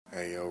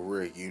Hey yo,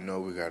 Rick, you know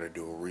we gotta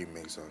do a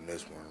remix on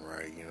this one,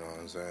 right? You know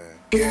what I'm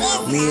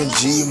saying? Me and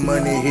G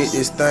Money hit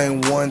this thing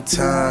one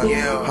time.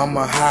 I'm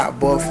a hot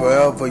boy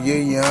forever, yeah,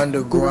 you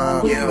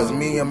underground. Cause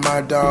me and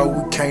my dog,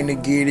 we can't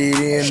get it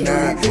in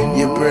now.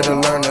 You better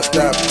learn to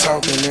stop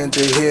talking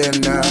into here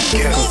now.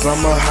 Cause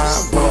I'm a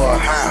hot boy,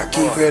 I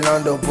keep it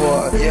under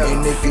boy.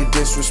 And if you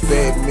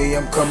disrespect me,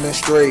 I'm coming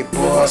straight,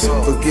 boy.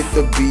 Forget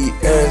the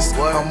BS,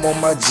 I'm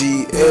on my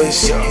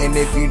GS. And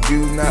if you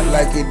do not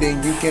like it,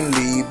 then you can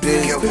leave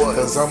this.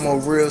 Cause I'm a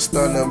real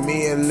stunner,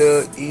 me and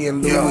Lil E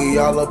and Louie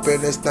all up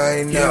in this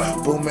thing now,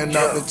 booming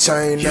out the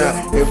chain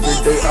now. Every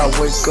day I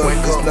wake up,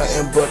 it's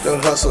nothing but the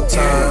hustle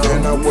time.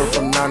 And I work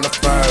from 9 to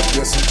 5,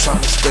 yes I'm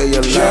trying to stay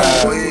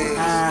alive.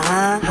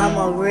 I'm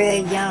a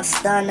real young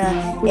stunner.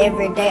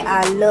 Every day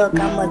I look,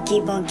 I'ma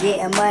keep on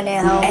getting money,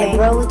 homie. Hey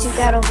bro, what you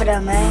got over there,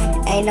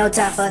 man? Ain't no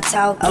time for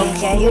talking.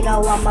 Okay, you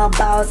know I'm a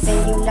boss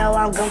and you know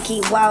I'm gon'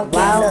 keep walking.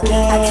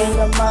 I keep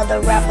the mother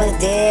rappers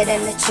dead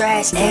in the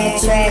trash can.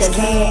 Cause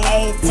me and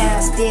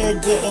A-town still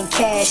getting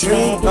cash,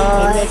 man.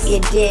 And if you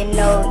didn't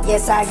know,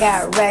 yes I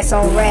got racks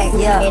on rack.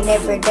 And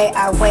every day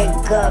I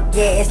wake up,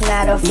 yeah, it's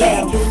not a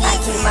fact. I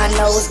keep my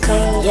nose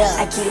clean,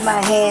 I keep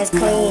my hands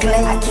clean.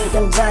 I keep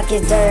them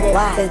junkies dirty,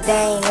 cause they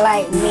ain't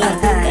like me.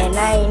 And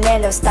I ain't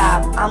never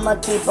stop, I'ma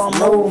keep on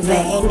moving.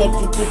 And if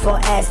you keep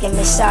on asking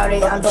me,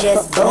 shawty, I'm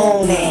just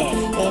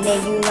booming. And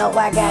then you know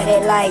I got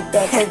it like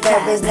that, cause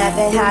there is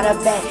nothing hotter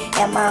back.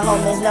 And my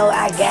homies know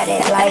I got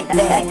it like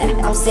that.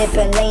 I'm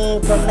sipping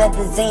lean,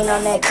 promethazine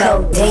on that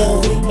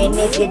codeine. And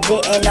if you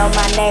didn't know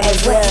my name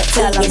is well,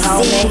 tell them,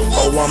 homie.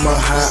 Oh, I'm a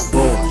hot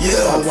boy,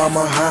 oh, I'm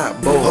a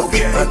hot boy.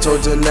 I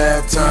told you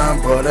last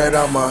time, bro, that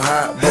I'm a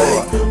hot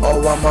boy.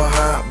 Oh, I'm a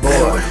hot boy,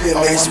 oh,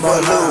 I'm a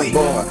hot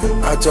boy.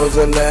 I told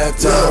you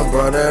last time,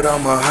 bro, that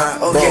I'm a hot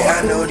boy. Okay,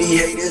 I know these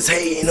haters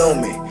hating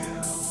on me,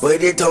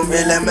 but it don't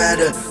really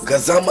matter,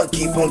 cause I'ma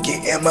keep on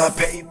getting my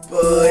paper.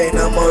 And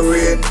I'm a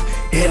real,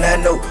 and I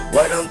know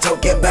what I'm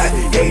talking about.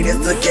 Haters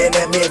looking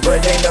at me,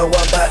 but they know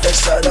I'm about to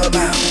shut them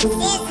out.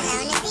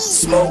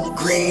 Smoke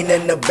green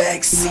in the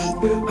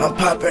backseat, I'm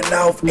popping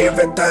off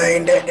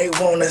everything that they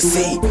wanna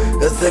see.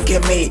 Cause look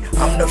at me,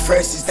 I'm the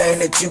freshest thing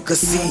that you could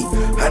see.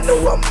 I know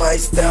I'm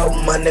iced out,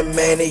 money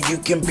man that you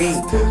can be.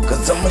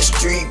 Cause I'm a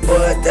street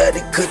boy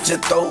that'll cut your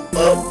throat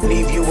up,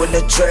 leave you in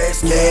the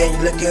trash can, you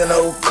looking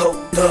old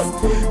coked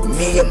up.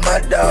 Me and my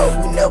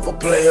dog, we never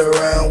play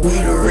around. We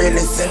the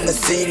realest in the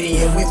city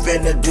and we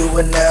finna do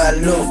it now.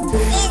 Look,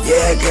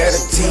 yeah, I got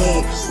a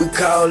team, we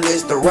call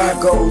this the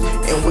Rockos.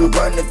 And we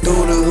running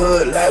through the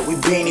hood like we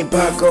beanie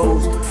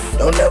Pacos.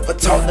 Don't ever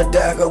talk to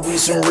Dagger, we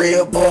some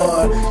real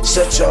boys.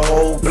 Shut your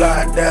whole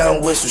block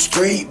down with some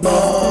street boys.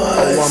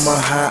 Oh, I'm a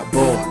hot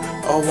boy.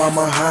 Oh, I'm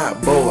a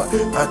hot boy.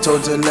 I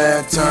told you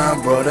last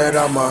time, bro, that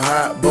I'm a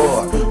hot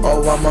boy.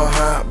 Oh, I'm a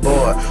hot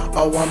boy.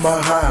 Oh, I'm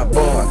a hot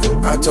boy.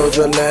 I told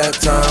you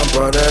last time,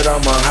 bro, that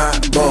I'm a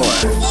hot boy.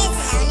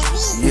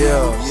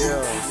 Yeah.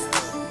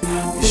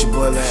 It's your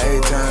boy Lil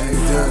A-town.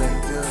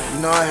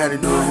 You know I had to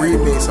do a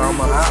remix, so I'm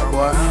a hot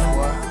boy.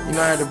 You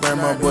know I had to bring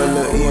my boy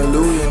Lil E and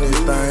Louie in this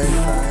thing.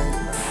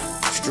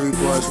 Street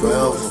boys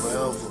forever.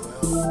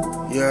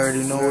 You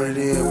already know what it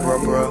is, bro.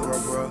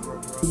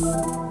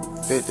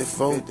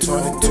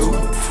 5422. On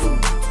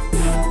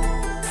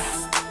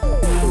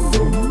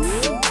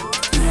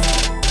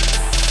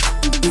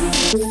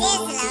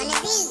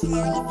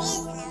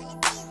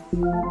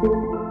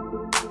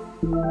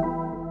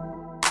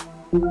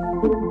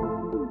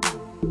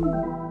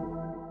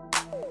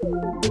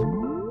the beat.